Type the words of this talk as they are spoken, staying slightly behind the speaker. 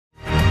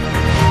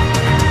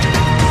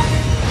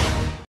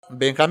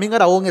Benjamín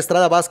Aarón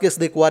Estrada Vázquez,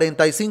 de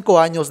 45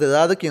 años de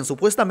edad, quien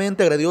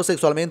supuestamente agredió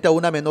sexualmente a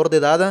una menor de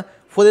edad,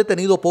 fue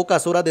detenido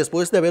pocas horas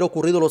después de haber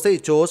ocurrido los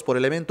hechos por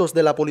elementos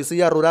de la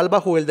Policía Rural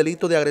bajo el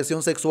delito de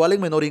agresión sexual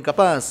en menor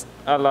incapaz.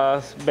 A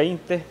las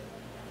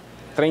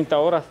 20:30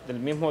 horas del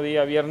mismo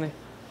día, viernes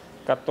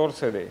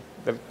 14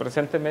 del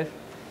presente mes,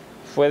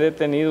 fue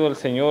detenido el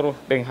señor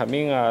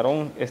Benjamín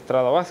Aarón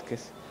Estrada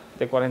Vázquez,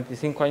 de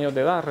 45 años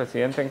de edad,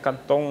 residente en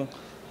Cantón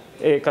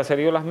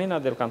Caserío Las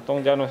Minas, del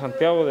Cantón Llano de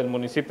Santiago, del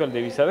municipio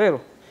de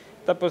Visadero.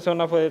 Esta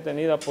persona fue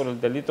detenida por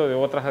el delito de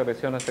otras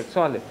agresiones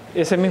sexuales.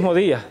 Ese mismo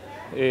día,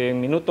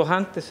 minutos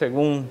antes,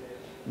 según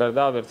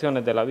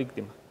versiones de la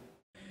víctima.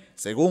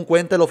 Según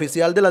cuenta el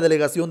oficial de la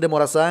delegación de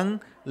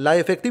Morazán, la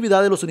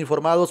efectividad de los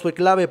uniformados fue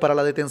clave para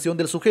la detención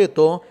del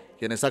sujeto,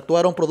 quienes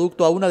actuaron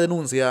producto a una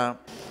denuncia.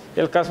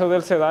 El caso de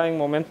él se da en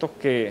momentos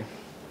que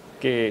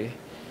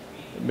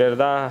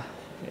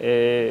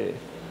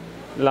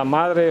la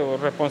madre o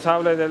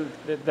responsable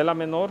de la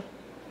menor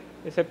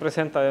se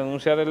presenta a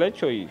denunciar el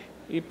hecho y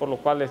por lo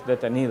cual es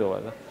detenido,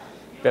 ¿verdad?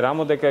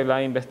 Esperamos de que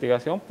la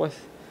investigación pues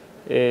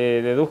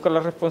deduzca la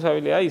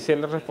responsabilidad y si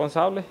él es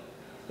responsable,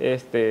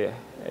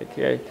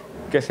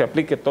 que se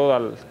aplique todo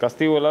al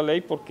castigo de la ley,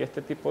 porque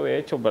este tipo de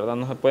hechos, ¿verdad?,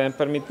 no se pueden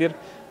permitir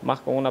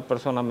más con una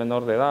persona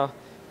menor de edad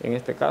en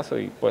este caso,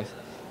 y pues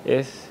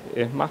es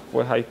más,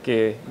 pues hay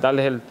que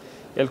darles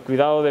el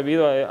cuidado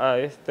debido a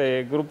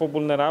este grupo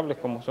vulnerable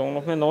como son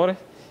los menores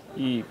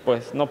y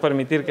pues no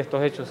permitir que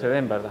estos hechos se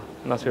den, ¿verdad?,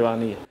 en la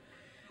ciudadanía.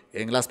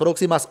 En las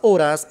próximas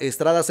horas,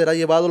 Estrada será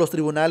llevado a los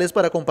tribunales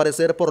para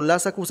comparecer por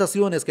las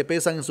acusaciones que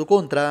pesan en su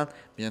contra.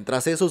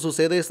 Mientras eso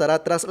sucede,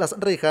 estará tras las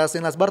rejas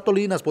en las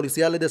Bartolinas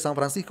policiales de San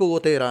Francisco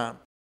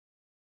Gotera.